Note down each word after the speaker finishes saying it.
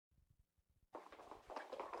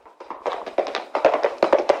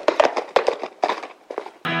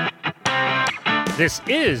This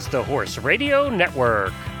is the Horse Radio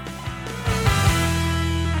Network.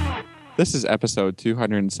 This is episode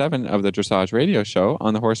 207 of the Dressage Radio Show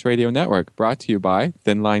on the Horse Radio Network, brought to you by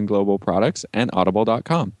Thin Line Global Products and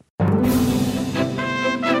Audible.com.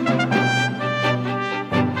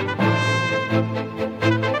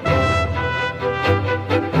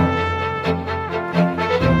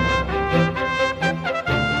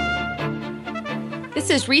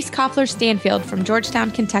 This is Reese Koffler-Stanfield from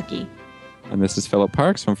Georgetown, Kentucky. And this is Philip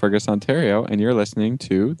Parks from Fergus, Ontario, and you're listening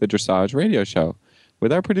to the Dressage Radio Show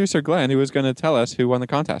with our producer Glenn, who is going to tell us who won the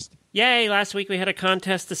contest. Yay! Last week we had a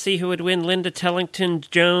contest to see who would win Linda Tellington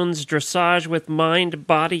Jones Dressage with Mind,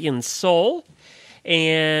 Body, and Soul.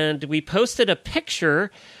 And we posted a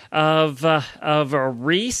picture of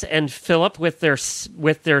Reese and Philip with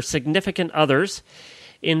their significant others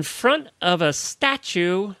in front of a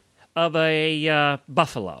statue of a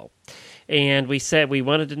buffalo. And we said we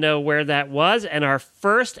wanted to know where that was. And our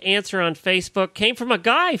first answer on Facebook came from a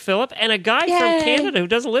guy, Philip, and a guy from Canada who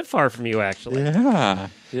doesn't live far from you, actually. Yeah,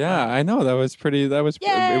 I know. It was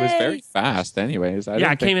very fast anyways.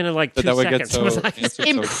 I came in like 2 seconds. So, It's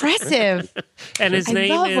impressive. And his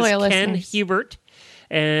name is Ken Hubert.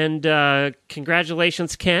 And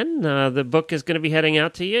congratulations, Ken. The book is going to be heading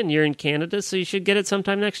out to you, and you're in Canada, so you should get it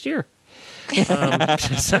sometime next year.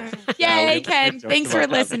 Yay, Ken. Thanks for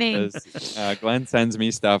listening. Glenn sends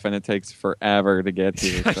me stuff, and it takes forever to get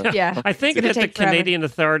to. So. Yeah. I think that the Canadian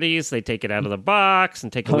authorities, they take it out of the box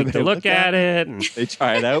and take a week to look at it. And they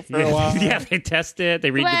try it out for a while. Yeah, they test it.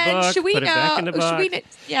 They read Glenn, the book, should we put it back in the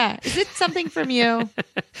box. Is it something from you?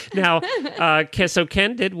 Now, so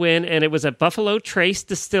Ken did win, and it was at Buffalo Trace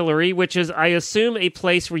Distillery, which is, I assume, a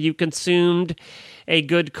place where you consumed a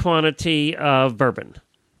good quantity of bourbon.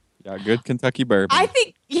 Yeah, good Kentucky bourbon. I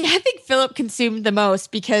think Philip consumed the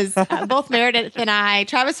most because both Meredith and I,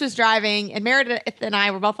 Travis was driving, and Meredith and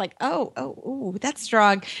I were both like, oh, that's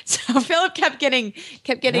strong. So Philip kept getting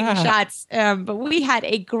shots, but we had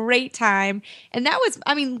a great time. And that was,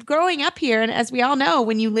 growing up here, and as we all know,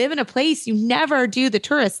 when you live in a place, you never do the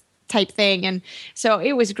tourist type thing, and so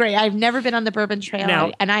it was great. I've never been on the Bourbon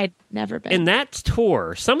Trail, and I had never been. In that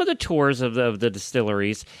tour, some of the tours of the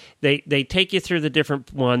distilleries, they take you through the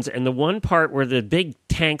different ones, and the one part where the big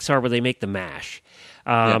tanks are where they make the mash,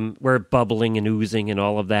 where bubbling and oozing and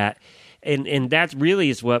all of that. And that really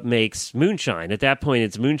is what makes moonshine. At that point,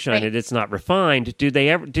 it's moonshine, right. And it's not refined. Did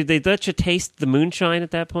they let you taste the moonshine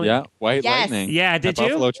at that point? Yeah, White Lightning. Yeah, did you?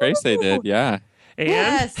 Buffalo Trace, they did. Yeah. And?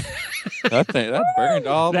 Yes. that burned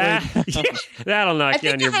all the way down. Yeah, that'll knock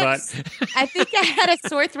you on your butt. I think I had a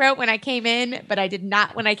sore throat when I came in, but I did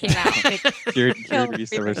not when I came out.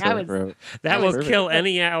 That will kill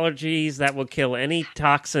any allergies. That will kill any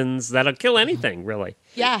toxins. That'll kill anything, really.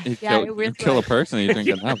 Yeah, it really kill a person. You drink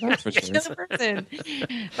enough, that's for sure. Kill a person.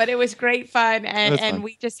 But it was great fun, and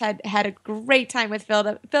we just had a great time with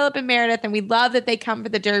Philip and Meredith, and we love that they come for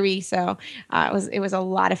the Derby. So it was a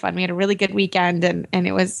lot of fun. We had a really good weekend, and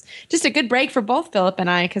it was just a good break for both Philip and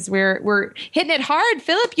I because we're hitting it hard.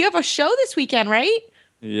 Philip, you have a show this weekend, right?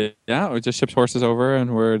 Yeah, we just shipped horses over,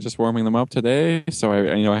 and we're just warming them up today. So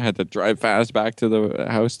I had to drive fast back to the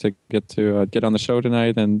house to get on the show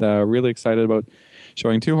tonight, and really excited about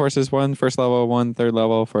showing two horses, one first level, one third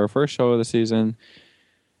level for our first show of the season.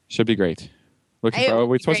 Should be great. Looking forward.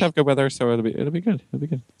 We're supposed to have good weather, so it'll be good. It'll be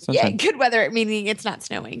good. Sunshine. Yeah, good weather meaning it's not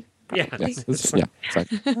snowing. Probably. Yeah,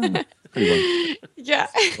 exactly. Pretty warm. Yeah.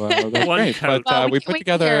 Well, that's great. But we put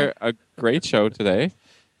together a great show today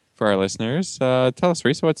for our listeners. Tell us,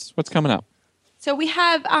 Reese, what's coming up? So we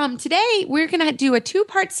have today we're going to do a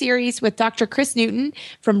 2-part series with Dr. Chris Newton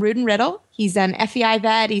from Rood & Riddle. He's an FEI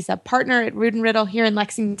vet. He's a partner at Rood & Riddle here in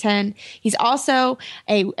Lexington. He's also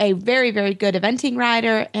a very, very good eventing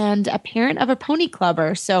rider and a parent of a pony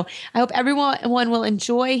clubber. So I hope everyone will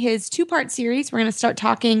enjoy his 2-part series. We're going to start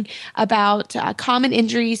talking about common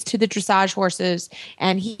injuries to the dressage horses,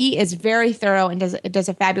 and he is very thorough and does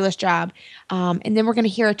a fabulous job. And then we're going to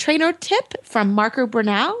hear a trainer tip from Marco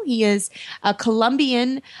Bernal. He is a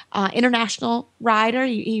Colombian international rider.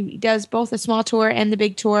 He does both the small tour and the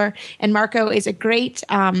big tour. And Marco is a great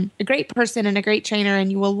person and a great trainer,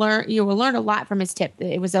 and you will learn a lot from his tip.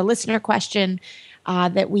 It was a listener question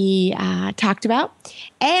that we talked about.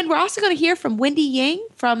 And we're also going to hear from Wendy Ying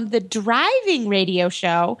from the Driving Radio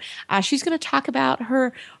Show. She's going to talk about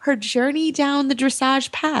her journey down the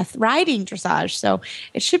dressage path, riding dressage. So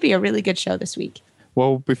it should be a really good show this week.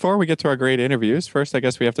 Well, before we get to our great interviews, first I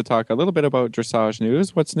guess we have to talk a little bit about dressage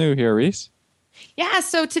news. What's new here, Reese? Yeah,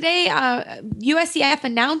 so today USCF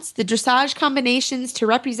announced the dressage combinations to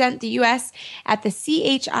represent the U.S. at the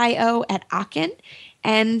CHIO at Aachen.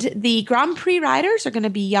 And the Grand Prix riders are going to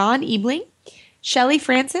be Jan Ebling, Shelley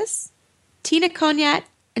Francis, Tina Cognac,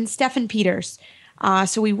 and Stefan Peters.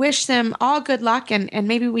 So we wish them all good luck, and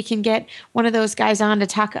maybe we can get one of those guys on to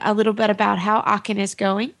talk a little bit about how Aachen is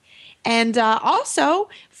going. And also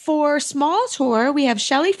for small tour, we have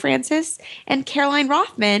Shelley Francis and Caroline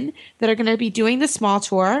Rothman that are going to be doing the small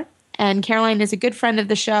tour. And Caroline is a good friend of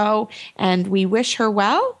the show, and we wish her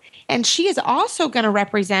well. And she is also going to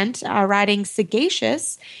represent riding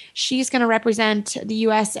Sagacious. She's going to represent the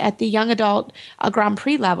U.S. at the young adult Grand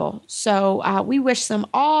Prix level. So we wish them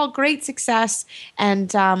all great success,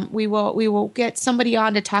 and we will get somebody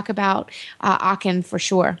on to talk about Aachen for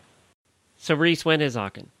sure. So, Reese, when is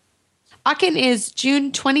Aachen? Aachen is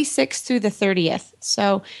June 26th through the 30th.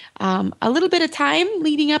 So a little bit of time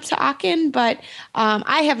leading up to Aachen, but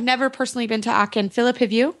I have never personally been to Aachen. Philip,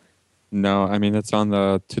 have you? No, I mean, it's on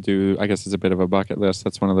the to-do, I guess it's a bit of a bucket list.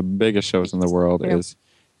 That's one of the biggest shows in the world. Yeah.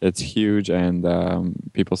 It's huge, and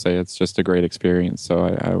people say it's just a great experience. So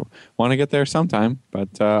I want to get there sometime. But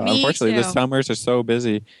unfortunately, too. the summers are so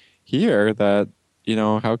busy here that,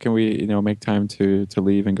 how can we, make time to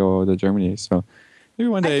leave and go to Germany? So maybe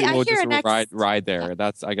one day we'll just ride there.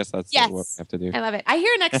 I guess that's yes, what we have to do. I love it. I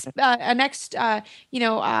hear a next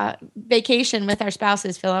vacation with our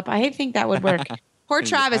spouses, Philip. I think that would work. Poor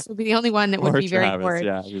Travis would be the only one that would be very bored.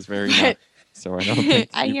 Yeah, he's very not. So I don't think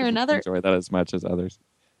I hear another enjoy that as much as others.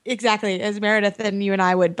 Exactly, as Meredith and you and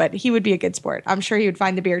I would, but he would be a good sport. I'm sure he would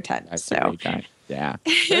find the beer tent. That's so a great guy. Yeah.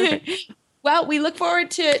 Well, we look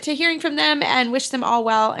forward to hearing from them and wish them all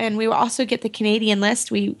well. And we will also get the Canadian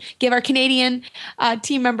list. We give our Canadian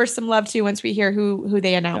team members some love too once we hear who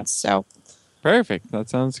they announce. Yeah. So perfect. That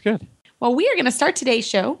sounds good. Well, we are going to start today's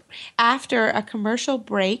show after a commercial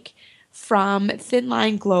break from Thin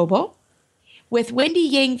Line Global with Wendy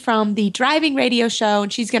Ying from the Driving Radio Show,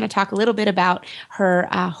 and she's going to talk a little bit about her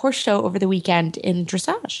horse show over the weekend in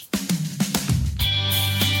dressage.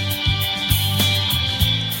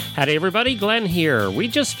 Howdy everybody, Glenn here. We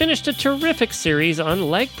just finished a terrific series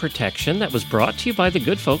on leg protection that was brought to you by the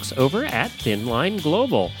good folks over at Thin Line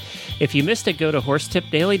Global. If you missed it, go to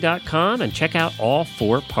horsetipdaily.com and check out all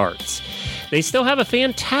 4 parts. They still have a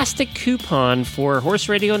fantastic coupon for Horse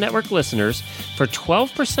Radio Network listeners for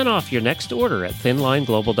 12% off your next order at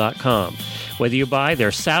thinlineglobal.com. Whether you buy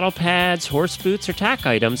their saddle pads, horse boots, or tack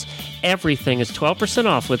items, everything is 12%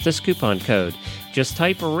 off with this coupon code. Just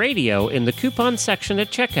type radio in the coupon section at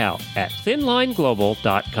checkout at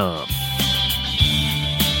thinlineglobal.com.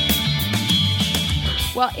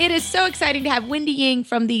 Well, it is so exciting to have Wendy Ying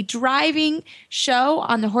from the Driving Show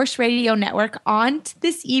on the Horse Radio Network on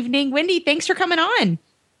this evening. Wendy, thanks for coming on.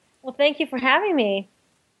 Well, thank you for having me.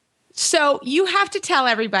 So you have to tell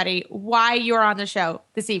everybody why you're on the show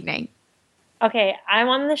this evening. Okay, I'm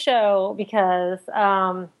on the show because,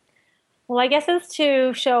 I guess it's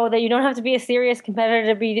to show that you don't have to be a serious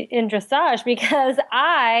competitor to be in dressage, because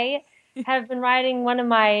I have been riding one of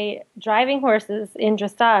my driving horses in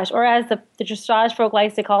dressage, or as the dressage folk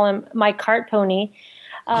likes to call him, my cart pony.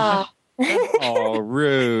 Oh,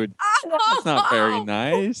 rude. That's not very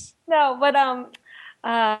nice. No, but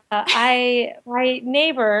my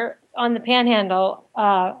neighbor on the Panhandle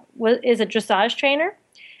is a dressage trainer,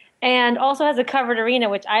 and also has a covered arena,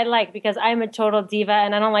 which I like because I'm a total diva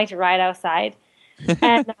and I don't like to ride outside.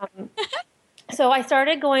 And so I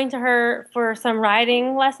started going to her for some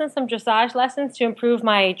riding lessons, some dressage lessons to improve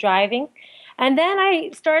my driving. And then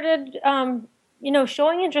I started,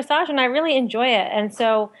 showing in dressage, and I really enjoy it. And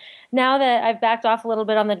so now that I've backed off a little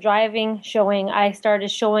bit on the driving showing, I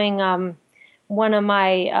started showing one of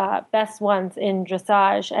my best ones in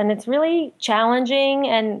dressage. And it's really challenging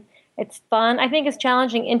and it's fun. I think it's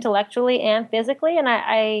challenging intellectually and physically, and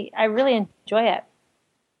I really enjoy it.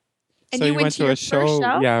 And so you went to a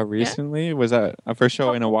show? Yeah, recently? Yeah. Was that a first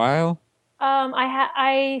show in a while?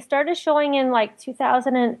 I started showing in like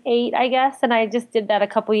 2008, I guess, and I just did that a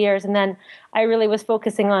couple years, and then I really was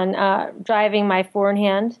focusing on driving my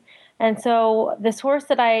four-in-hand. And so this horse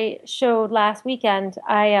that I showed last weekend,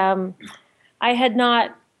 I had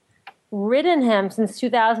not ridden him since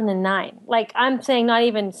 2009. Like, I'm saying not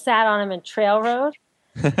even sat on him in trail road.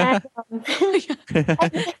 And,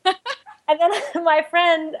 and then my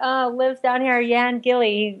friend lives down here, Jan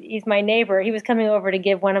Gilly. He's my neighbor. He was coming over to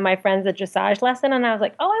give one of my friends a dressage lesson, and I was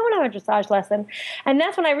like, oh, I want to have a dressage lesson. And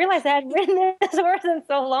that's when I realized I hadn't ridden this horse in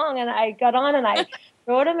so long, and I got on and I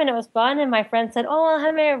rode him, and it was fun. And my friend said, oh, I'll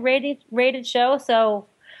have a rated show. So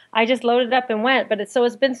I just loaded up and went. But it's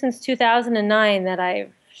been since 2009 that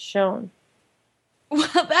I've shown.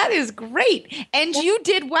 Well, that is great. And you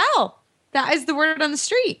did well. That is the word on the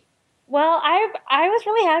street. Well, I was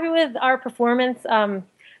really happy with our performance.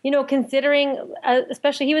 Considering,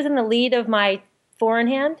 especially he was in the lead of my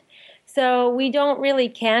four-in-hand, so we don't really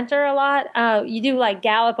canter a lot. You do like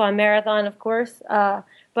gallop on marathon, of course,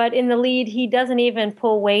 but in the lead, he doesn't even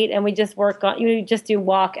pull weight, and we just you just do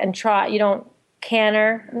walk and trot. You don't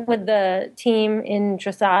canter with the team in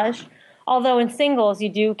dressage, although in singles you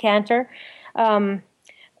do canter. So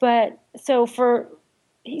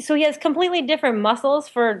he has completely different muscles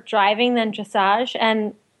for driving than dressage,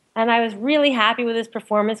 and I was really happy with his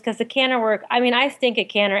performance because the canter work. I mean, I stink at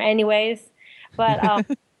canter anyways, but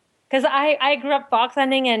because I grew up fox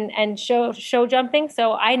hunting and show jumping,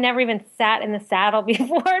 so I never even sat in the saddle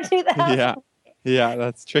before 2000. Yeah,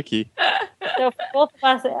 that's tricky. So for both of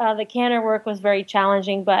us, the canter work was very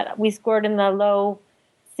challenging, but we scored in the low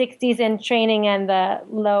 60s in training and the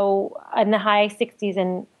high 60s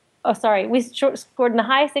in. Oh, sorry. We scored in the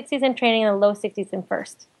high 60s in training and the low 60s in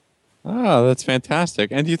first. Oh, that's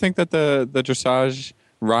fantastic. And do you think that the dressage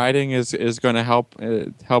riding is going to help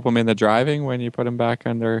him in the driving when you put him back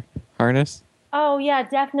under harness? Oh, yeah,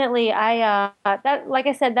 definitely. Like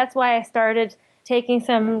I said, that's why I started taking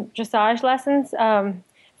some dressage lessons.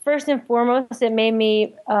 First and foremost, it made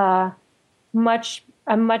me a much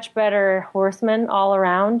better horseman all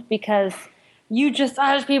around because you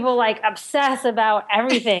dressage people like obsess about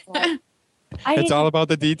everything. Like, it's all about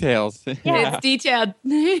the details. Yeah, it's detailed.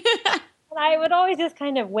 And I would always just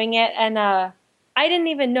kind of wing it, and I didn't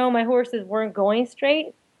even know my horses weren't going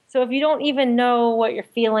straight. So if you don't even know what you're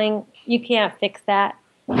feeling, you can't fix that.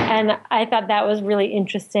 And I thought that was really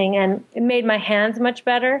interesting, and it made my hands much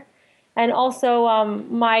better. And also,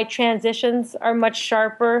 my transitions are much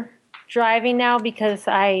sharper driving now because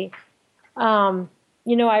I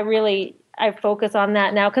focus on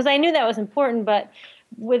that now because I knew that was important. But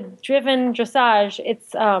with driven dressage,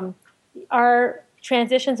 it's our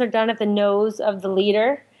transitions are done at the nose of the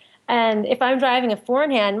leader. And if I'm driving a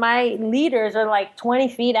four-in-hand, my leaders are like 20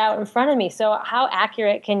 feet out in front of me. So how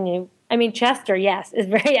accurate can you? I mean, Chester, yes, is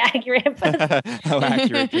very accurate. But how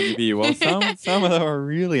accurate can you be? Well, some of them are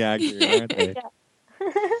really accurate, aren't they?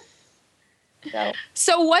 Yeah.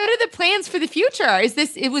 So what are the plans for the future? Was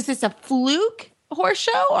this a fluke horse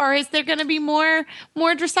show, or is there going to be more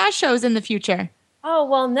dressage shows in the future? Oh,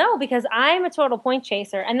 well, no, because I'm a total point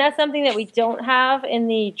chaser, and that's something that we don't have in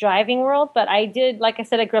the driving world, but I did, like I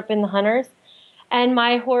said, I grew up in the hunters, and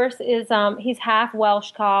my horse is, he's half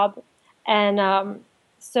Welsh cob, and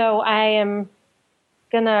so I am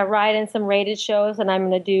going to ride in some rated shows, and I'm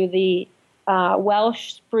going to do the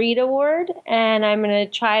Welsh Breed Award, and I'm going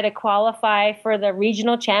to try to qualify for the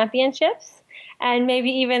regional championships. And maybe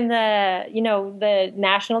even the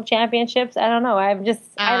national championships. I don't know. I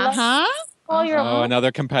love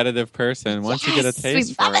another competitive person. Once you get a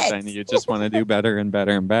taste for it, then you just want to do better and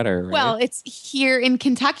better and better. Right? Well, it's here in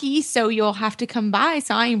Kentucky, so you'll have to come by.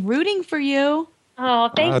 So I'm rooting for you. Oh,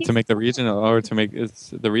 thank you. To make the regional, or to make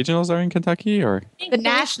the regionals are in Kentucky, or the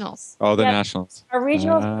nationals. Oh, the nationals. Our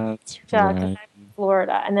regionals in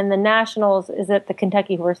Florida, and then the nationals is at the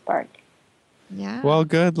Kentucky Horse Park. Yeah. Well,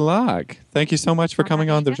 good luck. Thank you so much for coming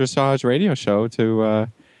on the Dressage Radio Show to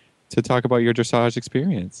talk about your dressage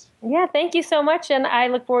experience. Yeah, thank you so much, and I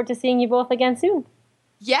look forward to seeing you both again soon.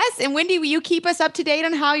 Yes, and Wendy, will you keep us up to date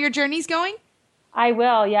on how your journey's going? I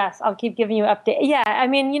will, yes. I'll keep giving you updates. Yeah, I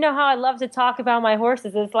mean, you know how I love to talk about my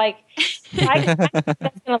horses. It's like, I'm just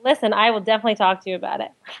going to listen. I will definitely talk to you about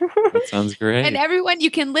it. That sounds great. And everyone,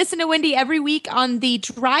 you can listen to Wendy every week on the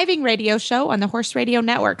driving radio show on the Horse Radio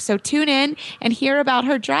Network. So tune in and hear about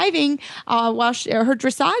her driving her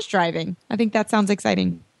dressage driving. I think that sounds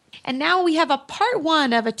exciting. And now we have a part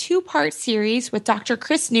one of a two-part series with Dr.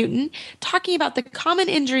 Chris Newton talking about the common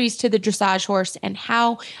injuries to the dressage horse and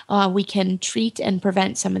how we can treat and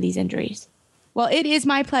prevent some of these injuries. Well, it is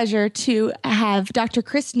my pleasure to have Dr.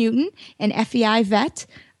 Chris Newton, an FEI vet,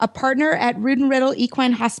 a partner at Riddle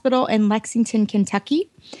Equine Hospital in Lexington, Kentucky.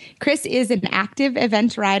 Chris is an active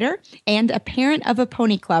event rider and a parent of a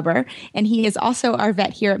pony clubber, and he is also our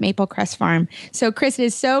vet here at Maple Crest Farm. So, Chris, it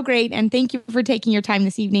is so great, and thank you for taking your time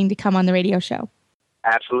this evening to come on the radio show.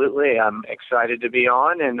 Absolutely. I'm excited to be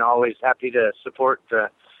on and always happy to support the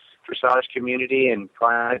dressage community and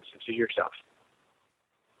clients such as yourself.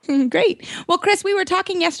 Great. Well, Chris, we were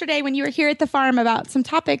talking yesterday when you were here at the farm about some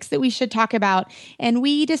topics that we should talk about. And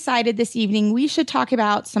we decided this evening we should talk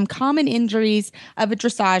about some common injuries of a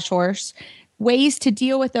dressage horse, ways to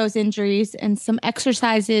deal with those injuries, and some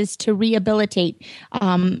exercises to rehabilitate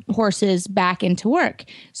horses back into work.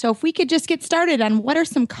 So if we could just get started on what are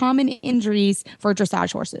some common injuries for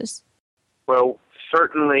dressage horses? Well,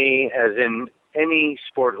 certainly, as in any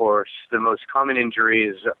sport horse, the most common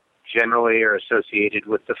injuries generally are associated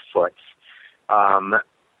with the foot.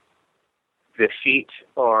 The feet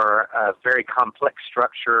are a very complex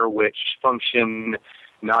structure which function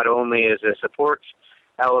not only as a support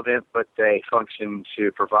element, but they function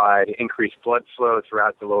to provide increased blood flow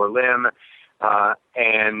throughout the lower limb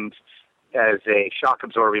and as a shock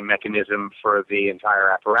absorbing mechanism for the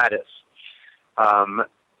entire apparatus.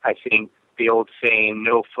 I think the old saying,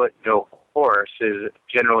 no foot, no horse, is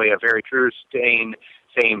generally a very true saying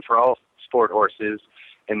for all sport horses,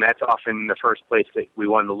 and that's often the first place that we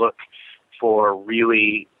want to look for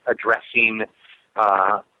really addressing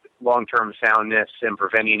long-term soundness and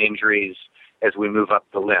preventing injuries as we move up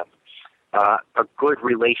the limb. A good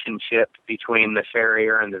relationship between the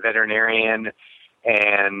farrier and the veterinarian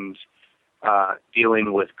and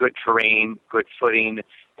dealing with good terrain, good footing,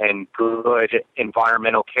 and good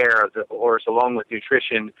environmental care of the horse along with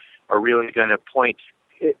nutrition are really going to point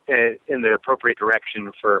in the appropriate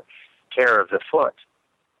direction for care of the foot.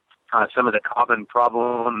 Some of the common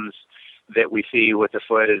problems that we see with the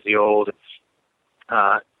foot is the old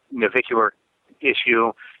navicular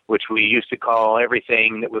issue, which we used to call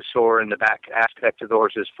everything that was sore in the back aspect of the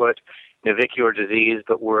horse's foot navicular disease,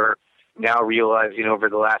 but we're now realizing over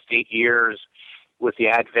the last 8 years with the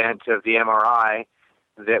advent of the MRI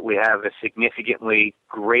that we have a significantly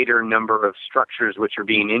greater number of structures which are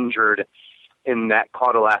being injured in that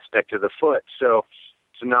caudal aspect of the foot. So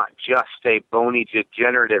it's not just a bony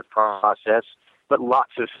degenerative process, but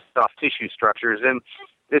lots of soft tissue structures. And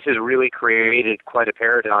this has really created quite a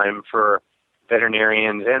paradigm for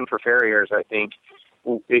veterinarians and for farriers, I think.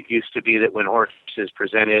 It used to be that when horses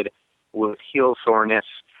presented with heel soreness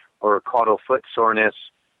or caudal foot soreness,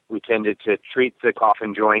 we tended to treat the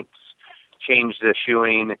coffin joints, change the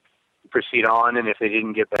shoeing, proceed on, and if they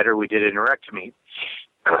didn't get better, we did a neurectomy.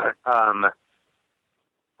 A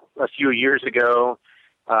few years ago,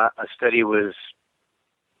 a study was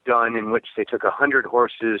done in which they took 100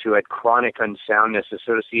 horses who had chronic unsoundness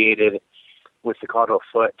associated with the caudal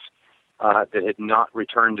foot that had not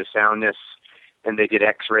returned to soundness, and they did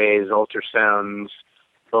x-rays, ultrasounds,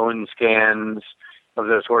 bone scans of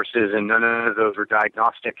those horses, and none of those were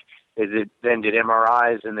diagnostic. They then did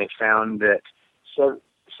MRIs, and they found that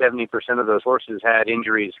 70% of those horses had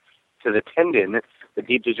injuries to the tendon, the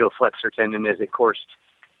deep digital flexor tendon, as it coursed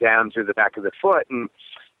down through the back of the foot. And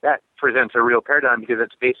that presents a real paradigm because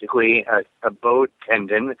it's basically a bowed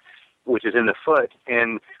tendon, which is in the foot.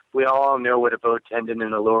 And we all know what a bowed tendon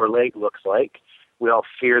in the lower leg looks like. We all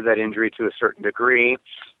fear that injury to a certain degree.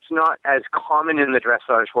 It's not as common in the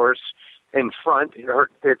dressage horse in front.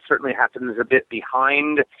 It certainly happens a bit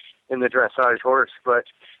behind in the dressage horse, but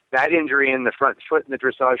that injury in the front foot in the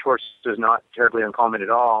dressage horse is not terribly uncommon at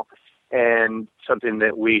all, and something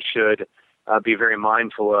that we should be very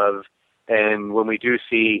mindful of. And when we do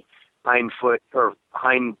see hind foot or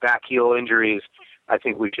hind back heel injuries, I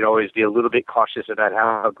think we should always be a little bit cautious about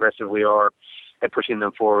how aggressive we are at pushing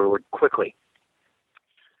them forward quickly.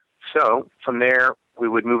 So from there, we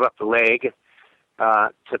would move up the leg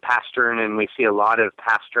to pastern, and we see a lot of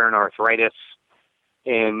pastern arthritis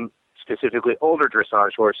in specifically older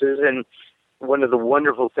dressage horses. And one of the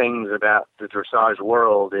wonderful things about the dressage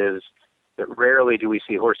world is that rarely do we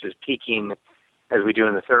see horses peaking as we do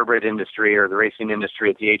in the thoroughbred industry or the racing industry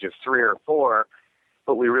at the age of 3 or 4,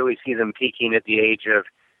 but we really see them peaking at the age of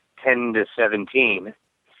 10 to 17.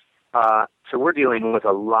 So we're dealing with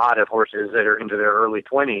a lot of horses that are into their early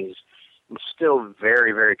 20s and still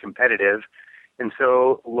very, very competitive. And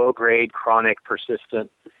so low-grade, chronic, persistent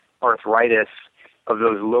arthritis of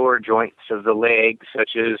those lower joints of the leg,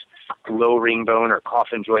 such as low ring bone or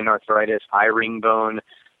coffin joint arthritis, high ring bone,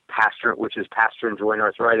 pastern, which is pastern joint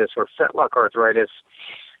arthritis, or fetlock arthritis,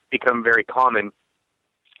 become very common.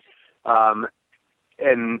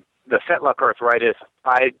 And the fetlock arthritis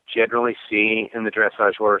I generally see in the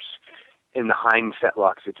dressage horse in the hind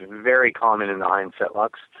fetlocks. It's very common in the hind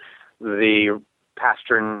fetlocks. The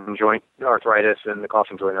pastern joint arthritis and the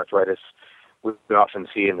coffin joint arthritis we often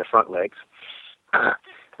see in the front legs.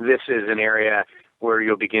 This is an area where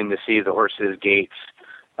you'll begin to see the horse's gaits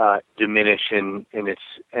diminish in its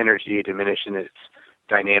energy, diminish in its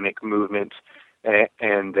dynamic movement,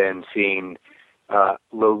 and then seeing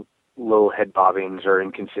low head bobbings or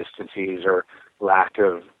inconsistencies or lack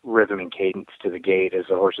of rhythm and cadence to the gait as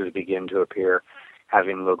the horses begin to appear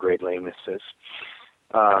having low-grade lamenesses.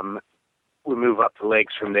 We move up the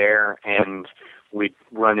legs from there, and we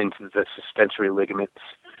run into the suspensory ligaments.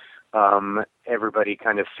 Everybody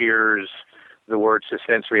kind of fears the word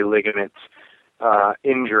suspensory ligament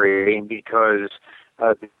injury because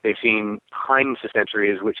they've seen hind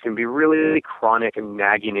suspensories, which can be really chronic and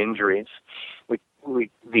nagging injuries. We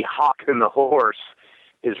the hock in the horse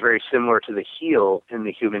is very similar to the heel in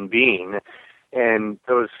the human being. And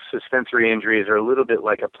those suspensory injuries are a little bit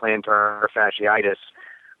like a plantar fasciitis,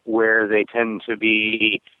 where they tend to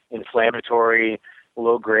be inflammatory,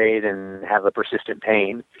 low grade, and have a persistent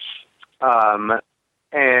pain.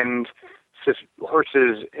 And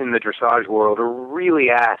horses in the dressage world are really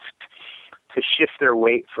asked to shift their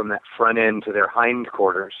weight from that front end to their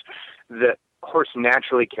hindquarters. The horse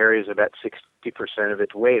naturally carries about 60% of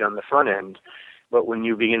its weight on the front end, but when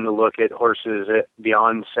you begin to look at horses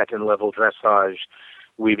beyond second-level dressage,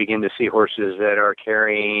 we begin to see horses that are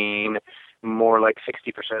carrying more like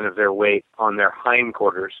 60% of their weight on their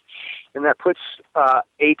hindquarters. And that puts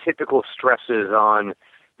atypical stresses on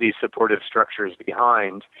these supportive structures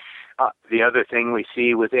behind. The other thing we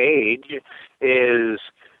see with age is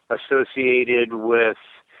associated with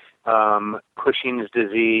Cushing's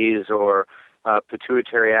disease or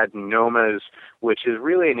pituitary adenomas, which is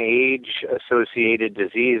really an age-associated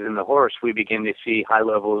disease in the horse. We begin to see high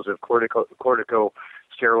levels of corticosteroid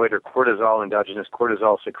or cortisol, endogenous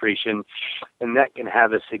cortisol secretion, and that can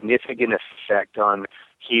have a significant effect on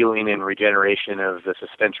healing and regeneration of the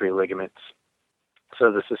suspensory ligaments.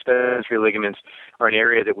 So the suspensory ligaments are an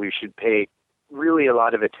area that we should pay really a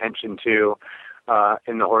lot of attention to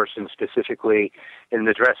in the horse, and specifically in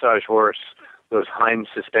the dressage horse, those hind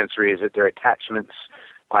suspensories at their attachments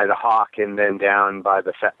by the hock and then down by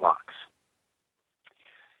the fetlocks.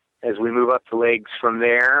 As we move up the legs from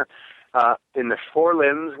there, in the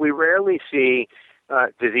forelimbs, we rarely see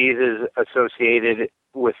diseases associated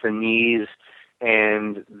with the knees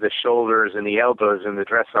and the shoulders and the elbows in the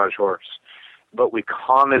dressage horse, but we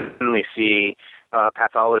commonly see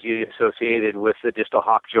pathology associated with the distal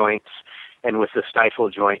hock joints and with the stifle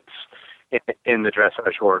joints in the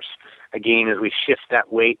dressage horse. Again, as we shift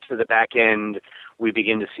that weight to the back end, we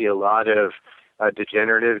begin to see a lot of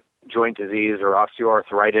degenerative joint disease or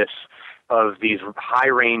osteoarthritis of these high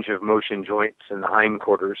range of motion joints in the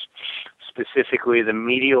hindquarters, specifically the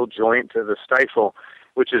medial joint of the stifle,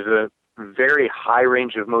 which is a very high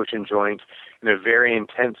range of motion joint and a very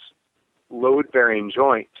intense load-bearing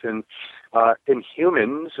joint. And in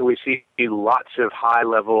humans, we see lots of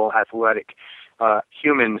high-level athletic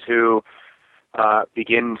humans who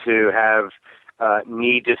begin to have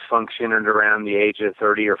knee dysfunction at around the age of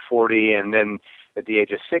 30 or 40, and then at the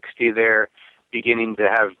age of 60, they're beginning to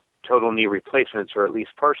have total knee replacements or at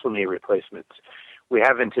least partial knee replacements. We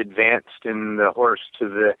haven't advanced in the horse to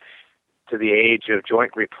the age of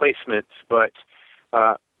joint replacements, but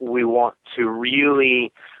we want to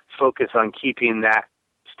really focus on keeping that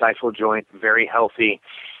stifle joint very healthy.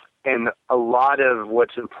 And a lot of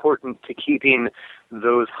what's important to keeping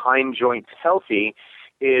those hind joints healthy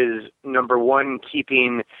is, number one,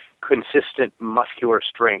 keeping consistent muscular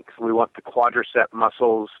strength. We want the quadricep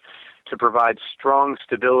muscles to provide strong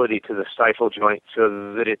stability to the stifle joint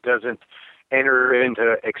so that it doesn't enter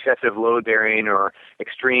into excessive load bearing or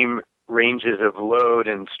extreme ranges of load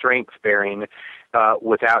and strength bearing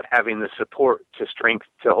without having the support to strength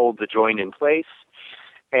to hold the joint in place.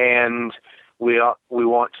 And we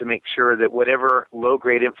want to make sure that whatever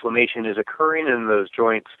low-grade inflammation is occurring in those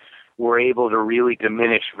joints, we're able to really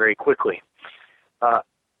diminish very quickly.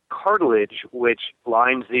 Cartilage, which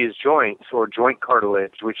lines these joints, or joint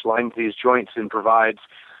cartilage, which lines these joints and provides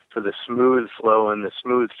for the smooth flow and the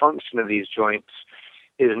smooth function of these joints,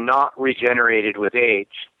 is not regenerated with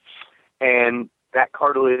age. And that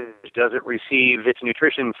cartilage doesn't receive its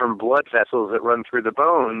nutrition from blood vessels that run through the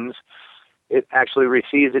bones. It actually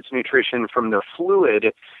receives its nutrition from the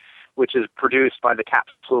fluid, which is produced by the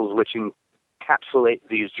capsules which encapsulate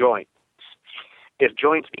these joints. If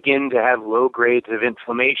joints begin to have low grades of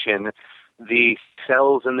inflammation, the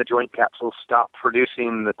cells in the joint capsules stop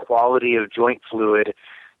producing the quality of joint fluid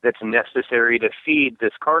that's necessary to feed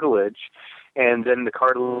this cartilage, and then the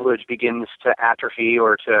cartilage begins to atrophy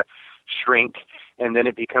or to shrink, and then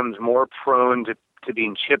it becomes more prone to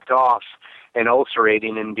being chipped off and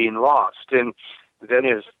ulcerating and being lost. And then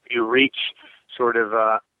as you reach sort of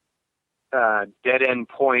a dead-end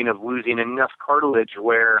point of losing enough cartilage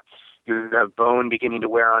where you have bone beginning to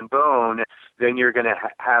wear on bone, then you're going to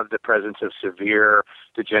have the presence of severe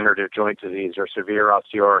degenerative joint disease or severe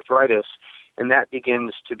osteoarthritis, and that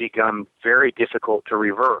begins to become very difficult to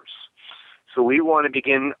reverse. So we want to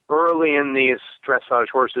begin early in these dressage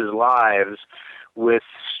horses' lives with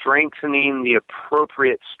strengthening the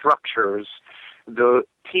appropriate structures,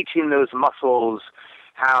 teaching those muscles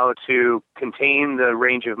how to contain the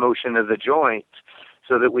range of motion of the joint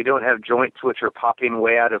so that we don't have joints which are popping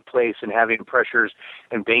way out of place and having pressures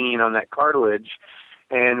and banging on that cartilage.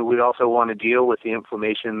 And we also want to deal with the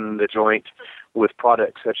inflammation in the joint with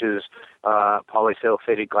products such as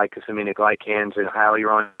polysulfated glycosaminoglycans and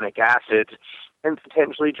hyaluronic acid, and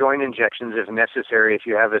potentially joint injections if necessary if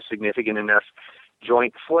you have a significant enough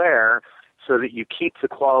joint flare, so that you keep the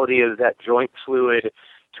quality of that joint fluid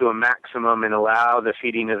to a maximum and allow the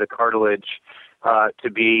feeding of the cartilage to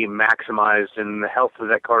be maximized and the health of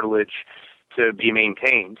that cartilage to be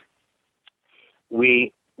maintained.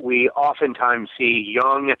 We oftentimes see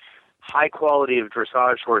young, high quality of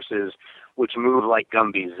dressage horses which move like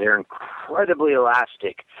Gumbies. They're incredibly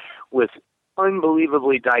elastic with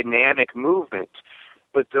unbelievably dynamic movement,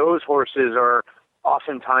 but those horses are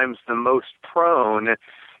oftentimes the most prone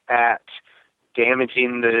at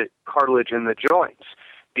damaging the cartilage in the joints,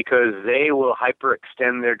 because they will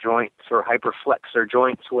hyperextend their joints or hyperflex their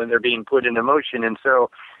joints when they're being put into motion. And so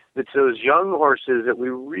it's those young horses that we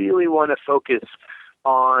really want to focus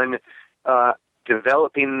on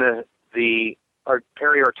developing the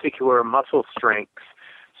periarticular muscle strength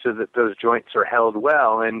so that those joints are held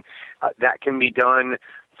well. And that can be done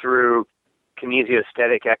through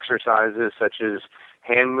kinesiostatic exercises such as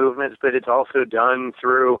hand movements, but it's also done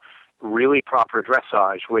through really proper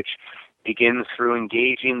dressage, which begins through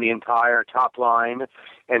engaging the entire top line,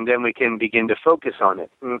 and then we can begin to focus on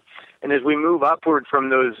it. And as we move upward from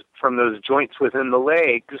those joints within the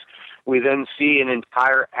legs, we then see an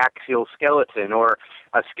entire axial skeleton, or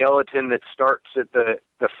a skeleton that starts at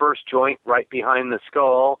the first joint right behind the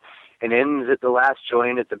skull and ends at the last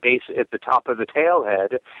joint at the base, at the top of the tail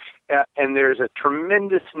head. And there's a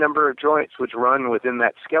tremendous number of joints which run within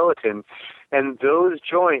that skeleton. And those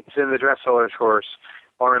joints in the dressage horse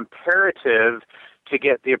are imperative to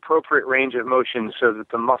get the appropriate range of motion so that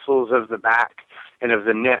the muscles of the back and of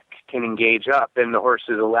the neck can engage up, and the horse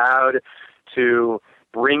is allowed to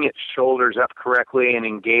bring its shoulders up correctly and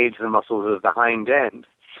engage the muscles of the hind end.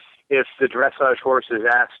 If the dressage horse is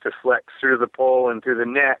asked to flex through the pole and through the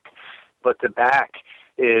neck, but the back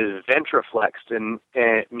is ventriflexed, and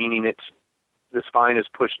meaning the spine is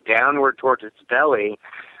pushed downward towards its belly,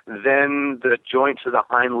 then the joints of the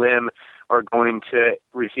hind limb are going to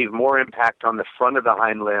receive more impact on the front of the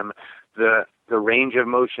hind limb. The range of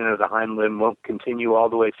motion of the hind limb won't continue all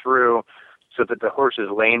the way through so that the horse is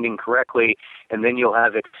landing correctly, and then you'll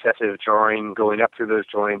have excessive jarring going up through those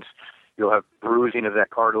joints. You'll have bruising of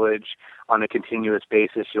that cartilage on a continuous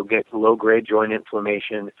basis. You'll get low-grade joint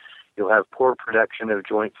inflammation. You'll have poor production of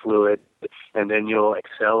joint fluid, and then you'll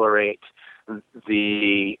accelerate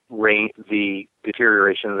the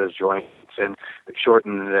deterioration of those joints and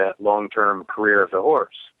shorten the long-term career of the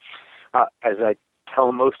horse. As I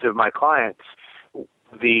tell most of my clients,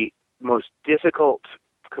 the most difficult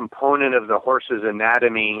component of the horse's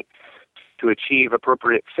anatomy to achieve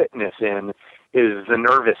appropriate fitness in is the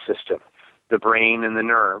nervous system, the brain and the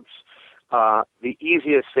nerves. The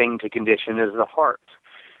easiest thing to condition is the heart.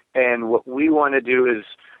 And what we want to do is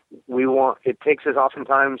it takes us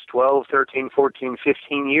oftentimes 12, 13, 14,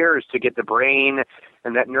 15 years to get the brain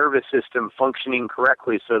and that nervous system functioning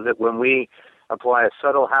correctly, so that when we apply a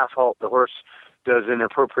subtle half halt, the horse does an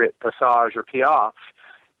appropriate passage or piaffe.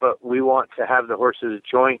 But we want to have the horse's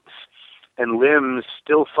joints and limbs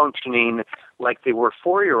still functioning like they were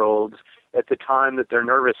 4-year-olds at the time that their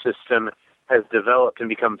nervous system has developed and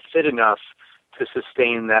become fit enough to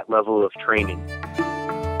sustain that level of training.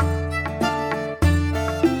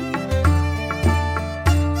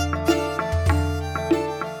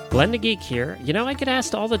 Glenn the Geek here. You know, I get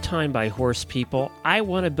asked all the time by horse people, I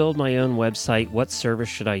want to build my own website. What service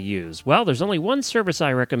should I use? Well, there's only one service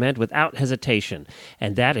I recommend without hesitation,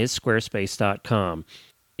 and that is squarespace.com.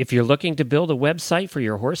 If you're looking to build a website for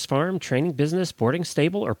your horse farm, training business, boarding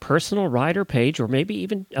stable, or personal rider page, or maybe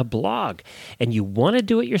even a blog, and you want to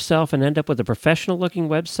do it yourself and end up with a professional-looking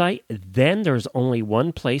website, then there's only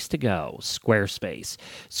one place to go, Squarespace.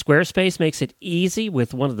 Squarespace makes it easy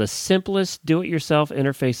with one of the simplest do-it-yourself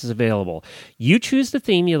interfaces available. You choose the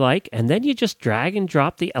theme you like, and then you just drag and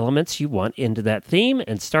drop the elements you want into that theme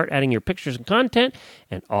and start adding your pictures and content,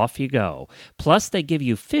 and off you go. Plus, they give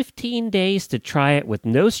you 15 days to try it with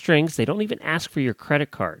no strings. They don't even ask for your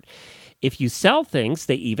credit card. If you sell things,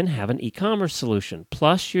 they even have an e-commerce solution.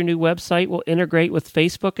 Plus, your new website will integrate with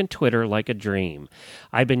Facebook and Twitter like a dream.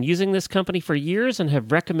 I've been using this company for years and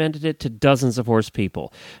have recommended it to dozens of horse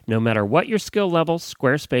people. No matter what your skill level,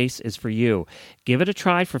 Squarespace is for you. Give it a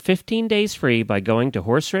try for 15 days free by going to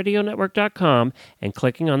horseradionetwork.com and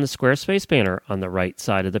clicking on the Squarespace banner on the right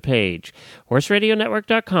side of the page.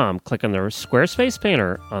 horseradionetwork.com, click on the Squarespace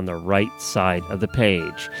banner on the right side of the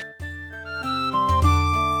page.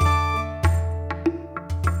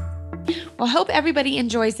 Well, I hope everybody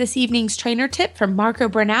enjoys this evening's trainer tip from Marco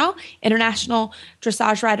Bernal, international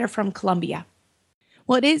dressage rider from Colombia.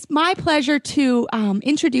 Well, it is my pleasure to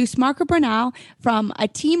introduce Marco Bernal from a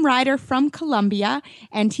team rider from Colombia,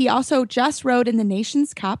 and he also just rode in the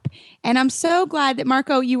Nations Cup. And I'm so glad that,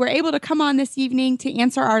 Marco, you were able to come on this evening to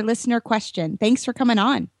answer our listener question. Thanks for coming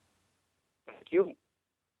on. Thank you.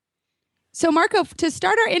 So, Marco, to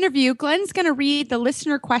start our interview, Glenn's going to read the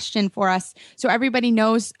listener question for us so everybody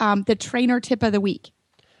knows the trainer tip of the week.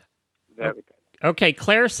 Very good. Okay,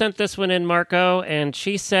 Claire sent this one in, Marco, and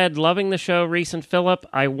she said, loving the show, Reese and Philip,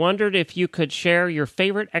 I wondered if you could share your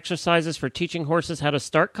favorite exercises for teaching horses how to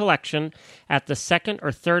start collection at the second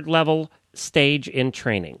or third level stage in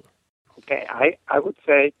training. Okay, I would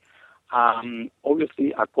say,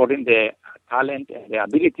 obviously, according to the talent and the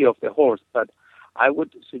ability of the horse, but I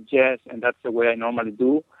would suggest, and that's the way I normally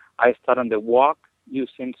do, I start on the walk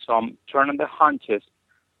using some turn on the haunches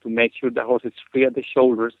to make sure the horse is free at the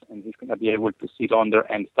shoulders and he's going to be able to sit under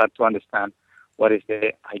and start to understand what is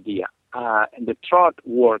the idea. In the trot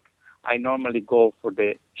work, I normally go for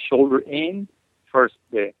the shoulder in, first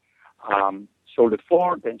the shoulder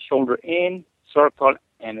forward, then shoulder in, circle,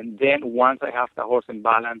 and then once I have the horse in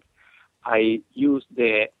balance, I use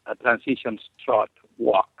the transition trot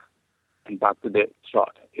walk and back to the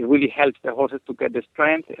trot. It really helps the horses to get the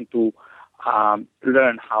strength and to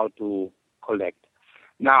learn how to collect.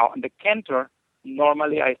 Now, on the canter,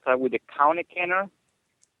 normally I start with the counter canter,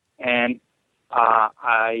 and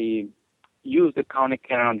I use the counter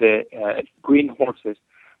canter on the green horses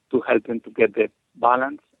to help them to get the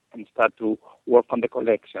balance and start to work on the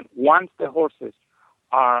collection. Once the horses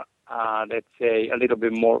are, let's say, a little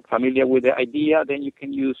bit more familiar with the idea, then you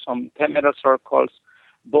can use some 10-meter circles,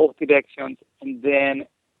 both directions, and then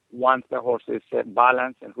once the horse is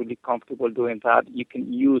balanced and really comfortable doing that, you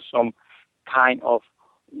can use some kind of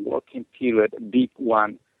working period, a big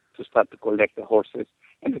one, to start to collect the horses.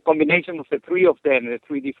 And the combination of the three of them, the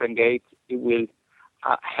three different gaits, it will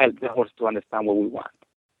help the horse to understand what we want.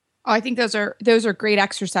 Oh, I think those are great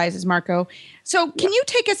exercises, Marco. So can you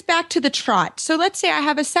take us back to the trot? So let's say I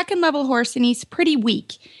have a second level horse and he's pretty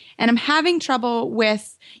weak and I'm having trouble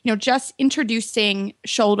with, just introducing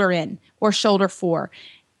shoulder in or shoulder four.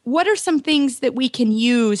 What are some things that we can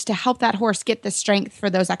use to help that horse get the strength for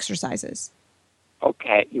those exercises?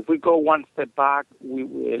 Okay, if we go one step back, we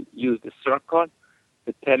will use the circle,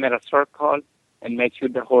 the 10-meter circle, and make sure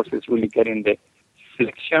the horse is really getting the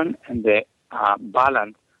flexion and the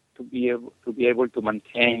balance to be able to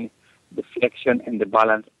maintain the flexion and the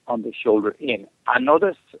balance on the shoulder in.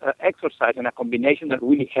 Another exercise and a combination that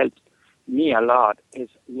really helps me a lot is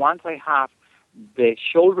once I have the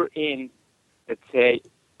shoulder in, let's say,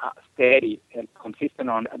 steady and consistent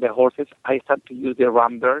on the horses, I start to use the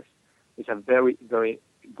rambers. It's a very, very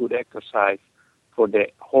good exercise for the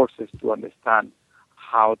horses to understand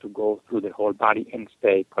how to go through the whole body and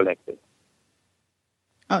stay collected.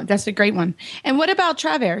 Oh, that's a great one. And what about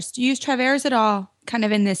traverse? Do you use traverse at all kind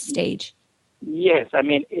of in this stage? Yes,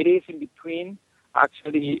 it is in between.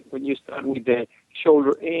 Actually, when you start with the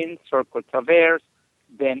shoulder in, circle traverse,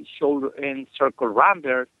 then shoulder in, circle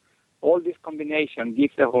rambers, all this combination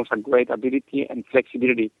gives the horse a great ability and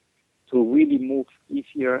flexibility to really move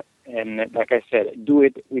easier and, like I said, do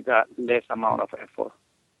it with a less amount of effort.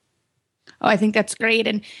 Oh, I think that's great.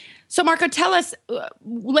 And so, Marco, tell us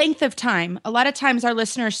length of time. A lot of times our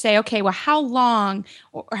listeners say, okay, well, how long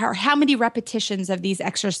or how many repetitions of these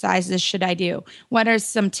exercises should I do? What are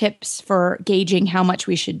some tips for gauging how much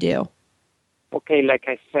we should do? Okay, like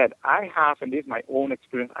I said, I have, and this is my own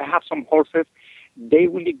experience, I have some horses, they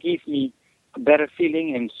really give me a better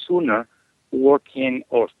feeling and sooner working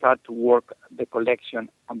or start to work the collection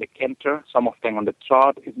on the canter. Some of them on the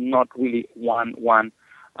trot. Is not really one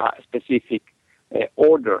specific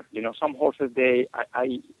order. Some horses,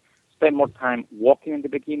 I spend more time walking in the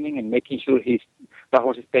beginning and making sure the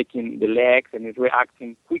horse is taking the legs and is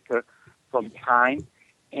reacting quicker from behind.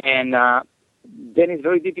 And then it's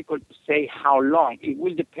very difficult to say how long. It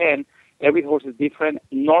will depend. Every horse is different.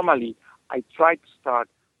 Normally, I try to start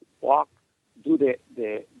walk, do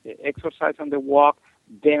the exercise on the walk,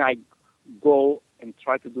 then I go and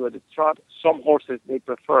try to do the trot. Some horses, they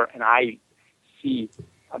prefer, and I see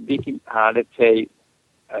a big, let's say,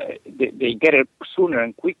 they get it sooner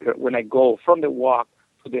and quicker when I go from the walk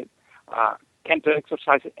to the canter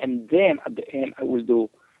exercise, and then at the end I will do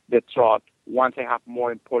the trot. Once I have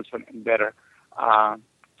more impulsion and better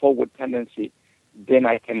forward tendency, then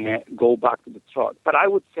I can go back to the trot. But I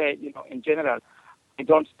would say, in general, I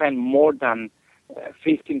don't spend more than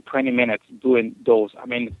 15, 20 minutes doing those.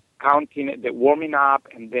 Counting the warming up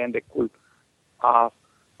and then the cool off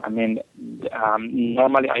I mean,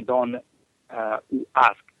 normally I don't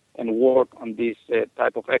ask and work on this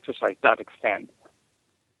type of exercise that extent.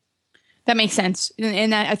 That makes sense,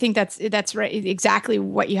 and I think that's right. Exactly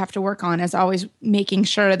what you have to work on is always making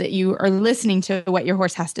sure that you are listening to what your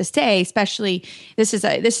horse has to say. Especially this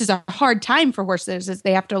is a hard time for horses as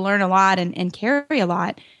they have to learn a lot and carry a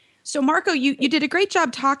lot. So Marco, you did a great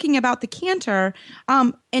job talking about the canter,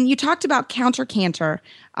 and you talked about counter canter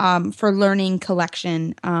for learning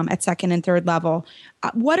collection at second and third level.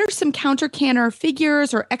 What are some counter canter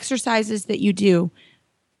figures or exercises that you do?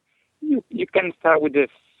 You can start with the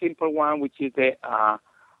simple one, which is the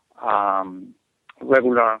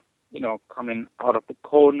regular, coming out of the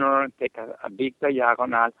corner, take a big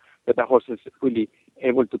diagonal that the horse is really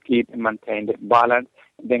able to keep and maintain the balance,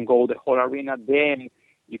 and then go the whole arena. Then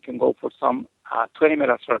you can go for some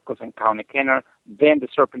 20-meter circles and counter canter, then the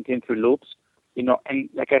serpentine through loops, and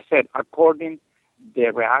like I said, according the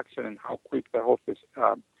reaction and how quick the horses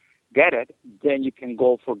get it, then you can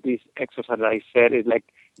go for this exercise that I said is like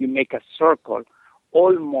you make a circle,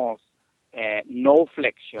 almost no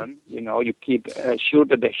flexion, you keep sure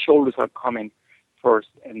that the shoulders are coming first,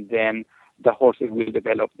 and then the horses will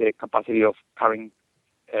develop the capacity of carrying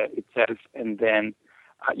itself, and then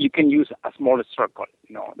you can use a smaller circle.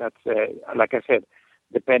 That's, like I said,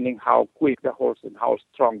 depending how quick the horse and how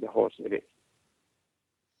strong the horse it is.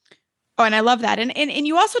 Oh, and I love that. And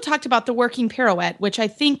you also talked about the working pirouette, which I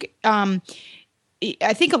think a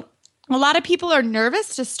lot of people are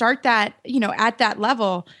nervous to start that, at that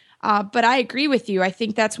level. But I agree with you. I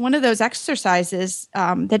think that's one of those exercises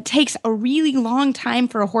that takes a really long time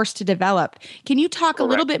for a horse to develop. Can you talk a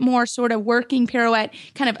little bit more sort of working pirouette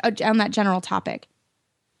kind of on that general topic?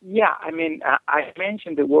 Yeah, I mean, I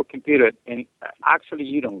mentioned the working pirouette, and actually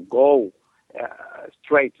you don't go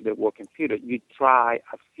straight to the working pirouette. You try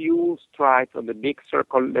a few strides on the big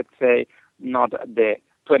circle, let's say not the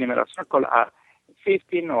 20-meter circle,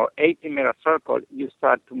 15 or 18-meter circle. You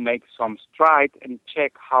start to make some strides and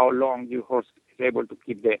check how long your horse is able to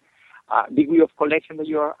keep the degree of collection that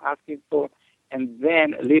you are asking for, and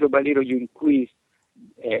then little by little you increase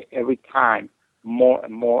every time more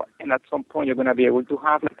and more, and at some point you're going to be able to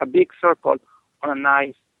have like a big circle on a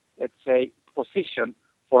nice, let's say, position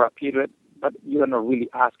for a pirouette, but you're not really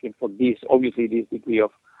asking for this, obviously, this degree of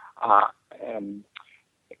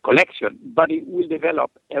collection, but it will develop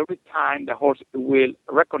every time. The horse will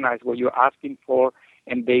recognize what you're asking for,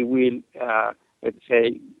 and they will, let's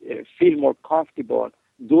say, feel more comfortable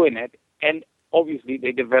doing it, and obviously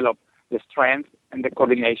they develop the strength and the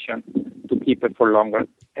coordination to keep it for longer,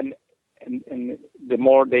 and the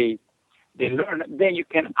more they learn, then you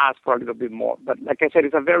can ask for a little bit more. But like I said,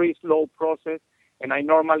 it's a very slow process, and I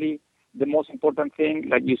normally, the most important thing,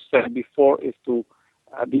 like you said before, is to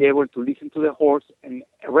be able to listen to the horse and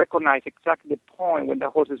recognize exactly the point when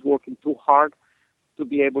the horse is working too hard, to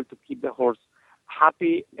be able to keep the horse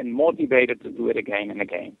happy and motivated to do it again and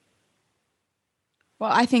again.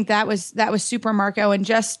 Well, I think that was super, Marco, and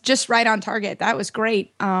just right on target. That was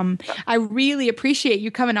great. I really appreciate you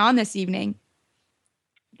coming on this evening.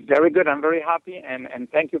 Very good. I'm very happy, and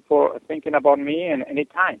thank you for thinking about me and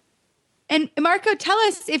anytime. And Marco, tell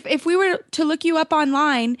us, if we were to look you up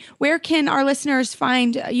online, where can our listeners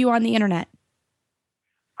find you on the internet?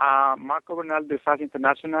 Marco Bernal Dressage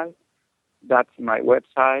International. That's my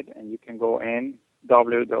website, and you can go in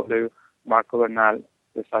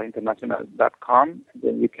www.marcobernaldressageinternational.com, and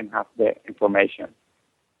then you can have the information.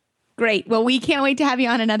 Great. Well, we can't wait to have you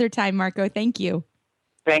on another time, Marco. Thank you.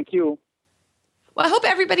 Thank you. Well, I hope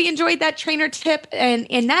everybody enjoyed that trainer tip,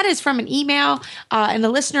 and that is from an email and a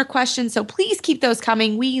listener question. So please keep those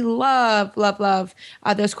coming. We love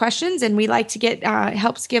those questions, and we like to get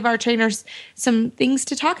helps give our trainers some things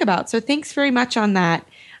to talk about. So thanks very much on that.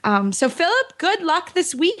 So Philip, good luck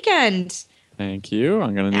this weekend. Thank you.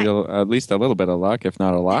 I'm going to need at least a little bit of luck, if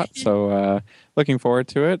not a lot. So looking forward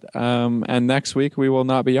to it. And next week we will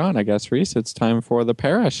not be on, I guess, Reese. It's time for the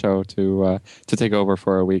Para show to take over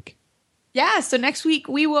for a week. Yeah, so next week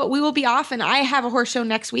we will be off, and I have a horse show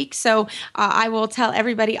next week, so I will tell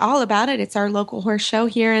everybody all about it. It's our local horse show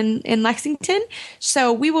here in Lexington,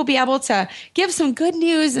 so we will be able to give some good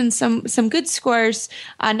news and some good scores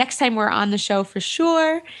next time we're on the show for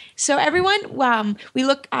sure. So everyone,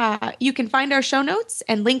 you can find our show notes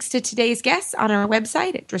and links to today's guests on our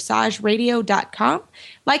website at dressageradio.com.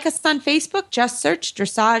 Like us on Facebook, just search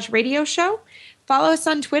Dressage Radio Show. Follow us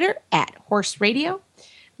on Twitter at Horse Radio.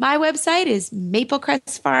 My website is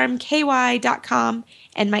maplecrestfarmky.com,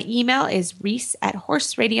 and my email is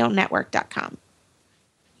reese@horseradionetwork.com.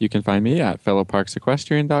 You can find me at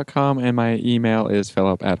philipparksequestrian.com, and my email is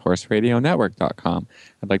philip@horseradionetwork.com.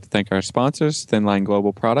 I'd like to thank our sponsors, Thinline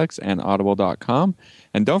Global Products and Audible.com.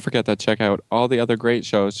 And don't forget to check out all the other great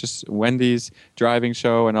shows, just Wendy's driving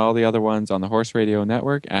show and all the other ones on the Horse Radio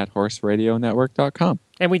Network at horseradionetwork.com.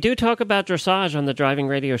 And we do talk about dressage on the driving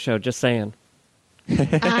radio show, just saying.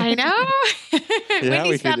 I know.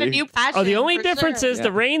 Wendy's found a new passion. Oh, the only difference is Yeah.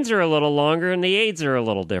 the reins are a little longer and the aids are a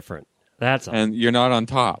little different. That's all. And you're not on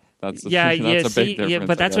top. That's yeah, that's yeah, a big see, difference. yeah,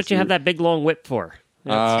 but that's what you have that big long whip for.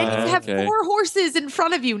 And you have okay. 4 horses in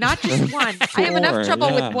front of you, not just one. I have enough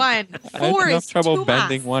trouble yeah. with one. I 4 have enough is trouble too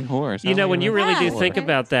bending much. one horse. You know, when you really do Yeah. think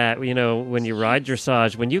about that, you know, when you ride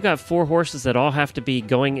dressage, when you got 4 horses that all have to be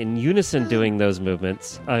going in unison doing those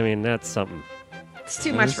movements, I mean, that's something. It's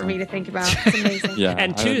too much for me to think about. It's amazing. Yeah,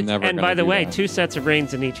 And I was two, never and gonna by the do way, that. 2 sets of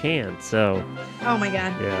reins in each hand. So, Oh my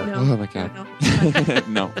god. Yeah. No. Oh my god.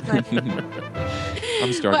 No. No.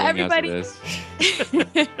 I'm struggling everybody- as it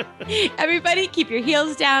is. Everybody, keep your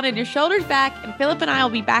heels down and your shoulders back. And Philip and I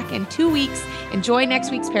will be back in 2 weeks. Enjoy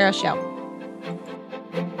next week's Para Show.